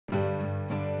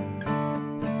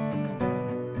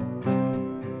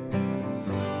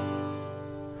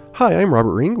Hi, I'm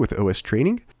Robert Ring with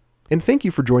OSTraining, and thank you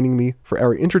for joining me for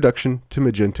our introduction to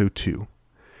Magento 2.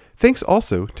 Thanks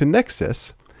also to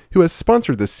Nexus, who has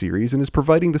sponsored this series and is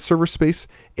providing the server space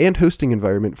and hosting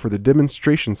environment for the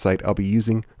demonstration site I'll be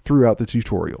using throughout the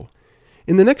tutorial.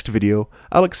 In the next video,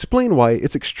 I'll explain why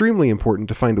it's extremely important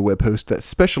to find a web host that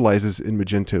specializes in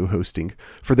Magento hosting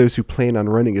for those who plan on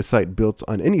running a site built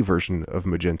on any version of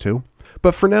Magento.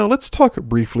 But for now, let's talk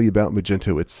briefly about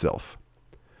Magento itself.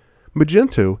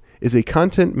 Magento is a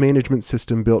content management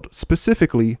system built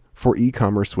specifically for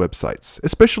e-commerce websites,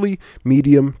 especially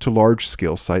medium to large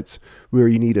scale sites where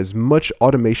you need as much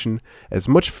automation, as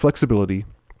much flexibility,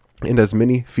 and as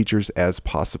many features as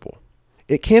possible.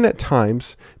 It can at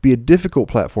times be a difficult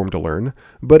platform to learn,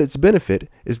 but its benefit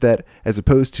is that as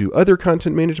opposed to other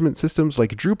content management systems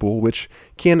like Drupal, which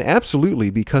can absolutely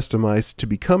be customized to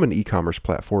become an e-commerce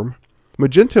platform,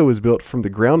 Magento is built from the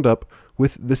ground up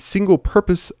with the single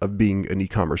purpose of being an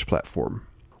e-commerce platform.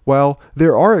 While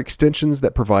there are extensions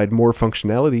that provide more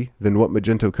functionality than what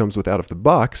Magento comes with out of the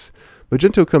box,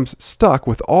 Magento comes stock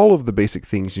with all of the basic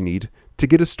things you need to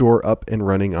get a store up and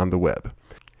running on the web.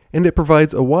 And it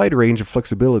provides a wide range of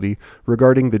flexibility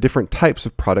regarding the different types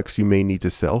of products you may need to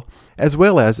sell, as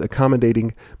well as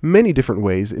accommodating many different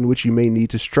ways in which you may need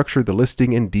to structure the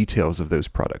listing and details of those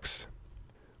products.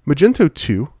 Magento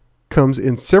 2 comes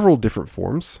in several different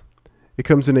forms. It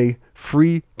comes in a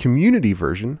free community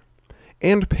version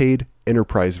and paid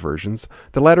enterprise versions,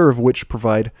 the latter of which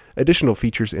provide additional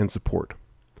features and support.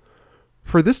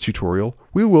 For this tutorial,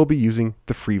 we will be using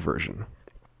the free version.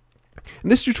 In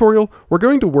this tutorial, we're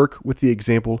going to work with the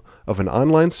example of an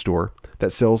online store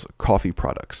that sells coffee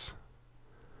products.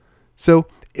 So,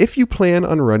 if you plan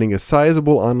on running a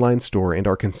sizable online store and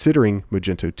are considering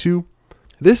Magento 2,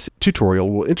 this tutorial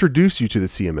will introduce you to the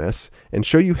CMS and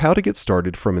show you how to get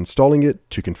started from installing it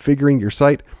to configuring your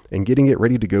site and getting it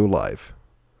ready to go live.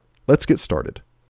 Let's get started.